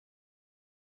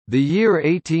The year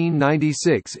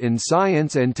 1896 in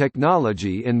science and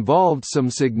technology involved some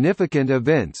significant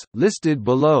events, listed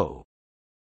below.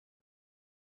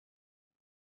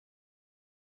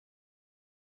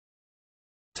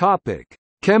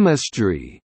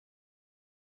 Chemistry.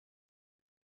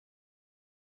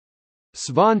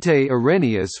 Svante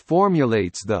Arrhenius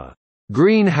formulates the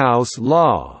greenhouse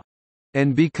law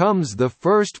and becomes the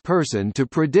first person to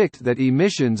predict that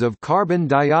emissions of carbon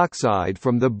dioxide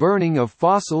from the burning of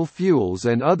fossil fuels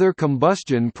and other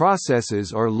combustion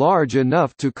processes are large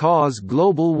enough to cause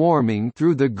global warming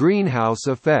through the greenhouse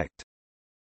effect.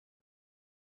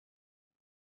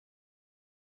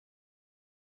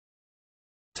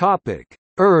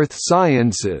 Earth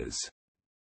sciences.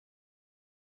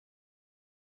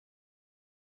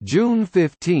 June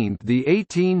 15 – The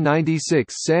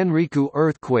 1896 Sanriku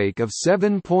earthquake of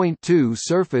 7.2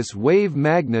 surface wave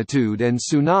magnitude and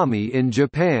tsunami in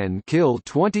Japan kill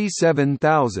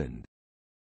 27,000.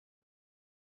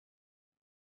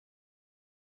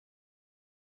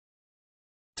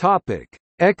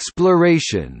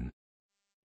 Exploration.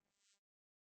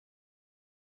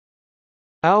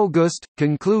 August –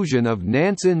 Conclusion of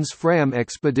Nansen's Fram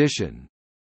expedition.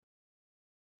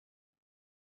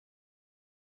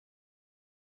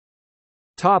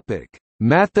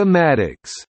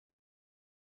 Mathematics.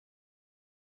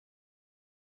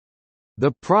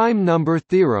 The prime number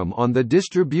theorem on the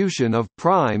distribution of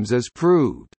primes is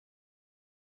proved.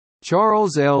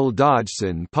 Charles L.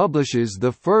 Dodgson publishes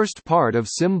the first part of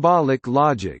symbolic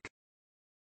logic.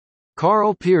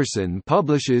 Carl Pearson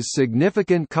publishes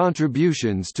significant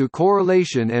contributions to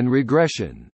correlation and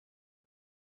regression.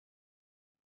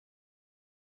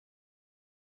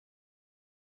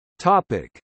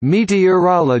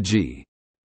 Meteorology.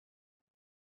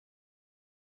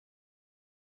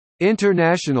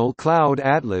 International Cloud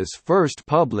Atlas first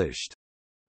published.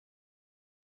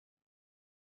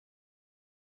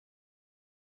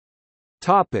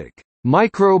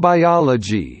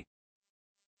 Microbiology.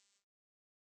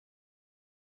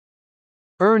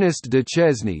 Ernest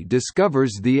Duchesne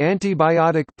discovers the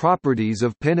antibiotic properties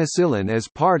of penicillin as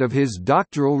part of his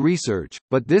doctoral research,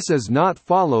 but this is not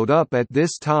followed up at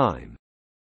this time.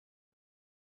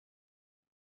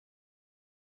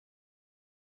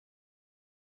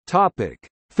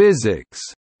 Physics.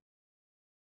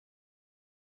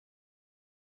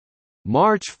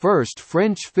 March 1 –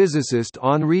 French physicist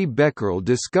Henri Becquerel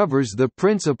discovers the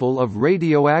principle of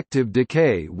radioactive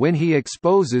decay when he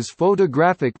exposes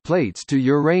photographic plates to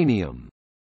uranium.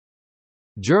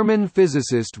 German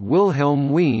physicist Wilhelm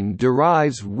Wien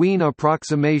derives Wien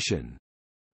approximation.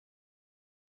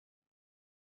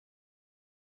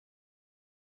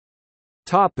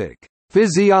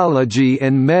 Physiology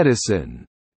and medicine.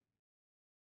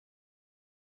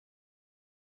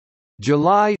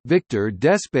 July – Victor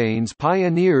Despains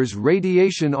pioneers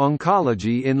radiation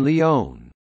oncology in Lyon.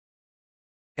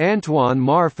 Antoine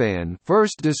Marfan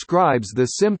first describes the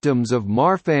symptoms of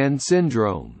Marfan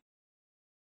syndrome.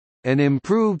 An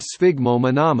improved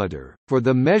sphygmomanometer, for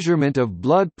the measurement of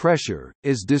blood pressure,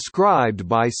 is described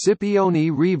by Scipione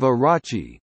Riva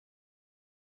Rocci.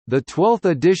 The 12th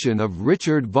edition of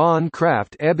Richard von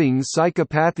Krafft-Ebing's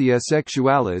Psychopathia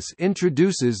Sexualis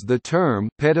introduces the term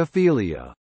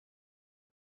pedophilia.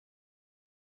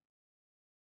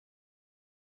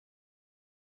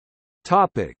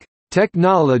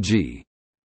 Technology.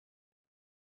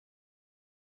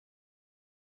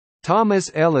 Thomas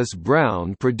Ellis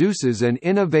Brown produces an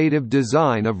innovative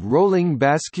design of rolling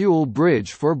bascule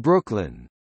bridge for Brooklyn.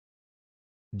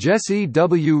 Jesse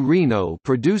W. Reno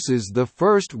produces the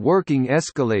first working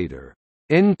escalator,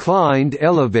 inclined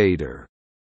elevator,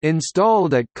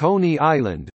 installed at Coney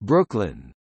Island,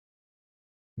 Brooklyn.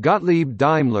 Gottlieb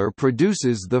Daimler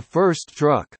produces the first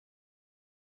truck.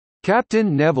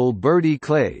 Captain Neville Bertie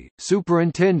Clay,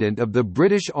 superintendent of the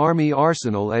British Army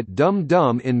Arsenal at Dum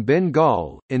Dum in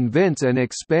Bengal, invents an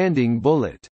expanding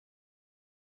bullet.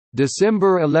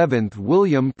 December 11 –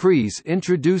 William Preece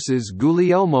introduces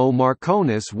Guglielmo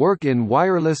Marconi's work in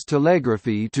wireless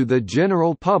telegraphy to the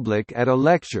general public at a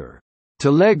lecture,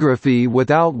 "Telegraphy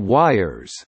Without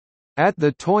Wires", at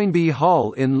the Toynbee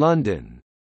Hall in London.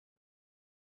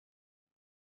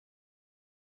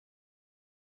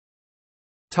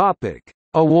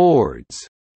 Awards.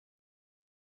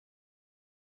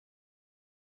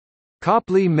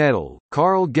 Copley Medal,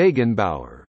 Carl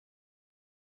Gegenbauer.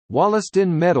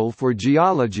 Wollaston Medal for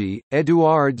Geology,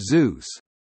 Eduard Seuss.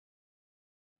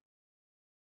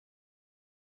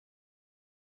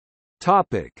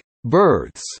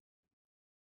 Births.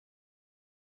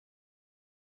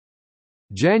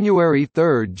 January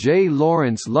 3, J.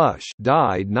 Lawrence Lush,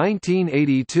 died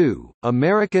 1982,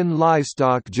 American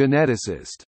livestock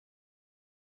geneticist.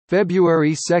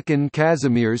 February 2,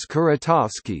 Kazimierz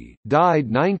Kuratowski,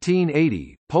 died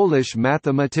 1980, Polish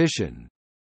mathematician.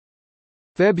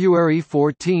 February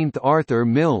 14, Arthur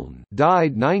Milne,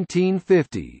 died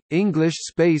 1950, English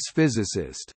space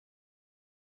physicist.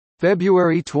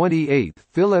 February 28,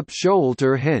 Philip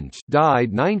Showalter Hench,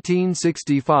 died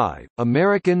 1965,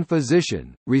 American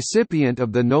physician, recipient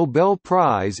of the Nobel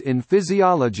Prize in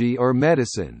Physiology or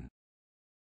Medicine.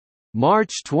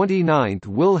 March 29,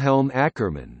 Wilhelm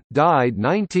Ackermann, died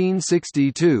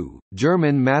 1962,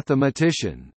 German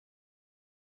mathematician.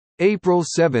 April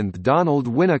 7, Donald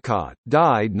Winnicott,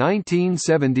 died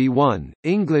 1971,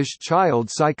 English child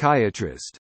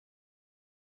psychiatrist.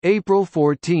 April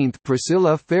 14,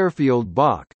 Priscilla Fairfield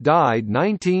Bach, died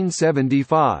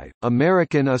 1975,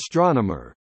 American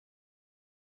astronomer.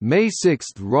 May 6,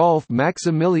 Rolf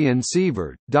Maximilian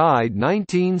Sievert, died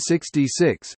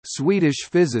 1966, Swedish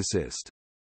physicist.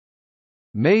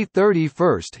 May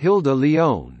 31, Hilda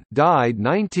Leon, died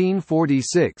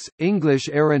 1946, English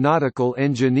aeronautical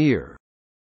engineer.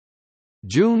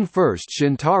 June 1,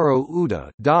 Shintaro Uda,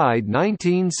 died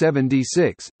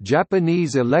 1976,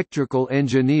 Japanese electrical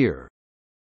engineer.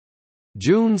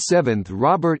 June 7,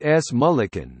 Robert S.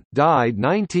 Mulliken, died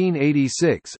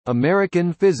 1986,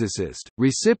 American physicist,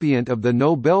 recipient of the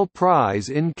Nobel Prize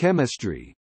in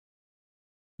Chemistry.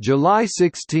 July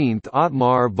 16,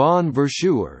 Ottmar von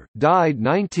Verschuer, died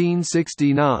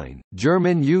 1969,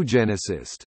 German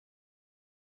eugenicist.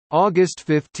 August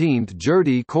 15,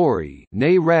 Gerdy Corey,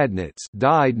 née Radnitz,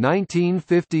 died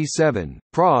 1957,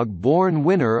 Prague-born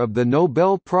winner of the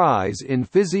Nobel Prize in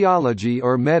Physiology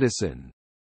or Medicine.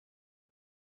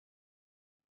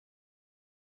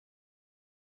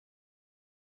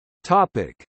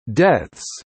 Topic: Deaths.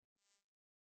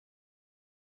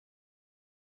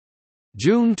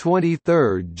 June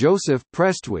 23, Joseph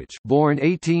Prestwich, born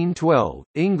 1812,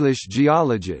 English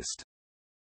geologist.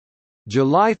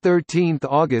 July 13,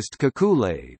 August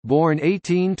Kekule, born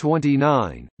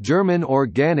 1829, German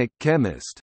organic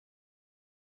chemist.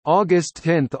 August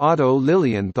 10, Otto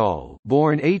Lilienthal,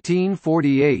 born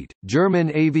 1848,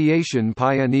 German aviation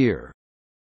pioneer.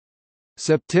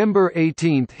 September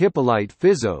 18, Hippolyte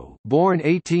Fizeau, born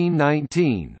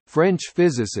 1819, French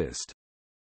physicist.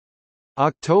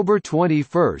 October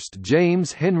 21,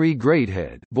 James Henry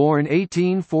Greathead, born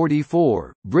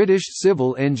 1844, British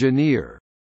civil engineer.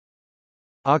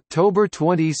 October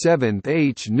 27,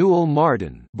 H. Newell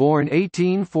Martin, born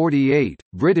 1848,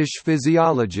 British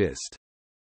physiologist.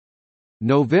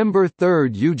 November 3,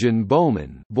 Eugen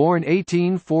Bowman, born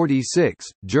 1846,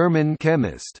 German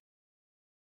chemist.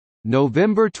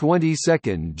 November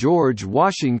 22, George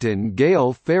Washington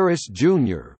Gale Ferris,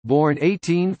 Jr., born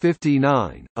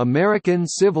 1859, American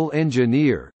civil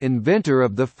engineer, inventor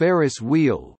of the Ferris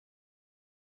wheel.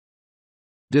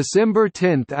 December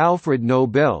 10, Alfred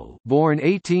Nobel, born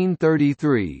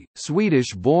 1833,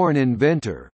 Swedish-born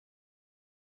inventor.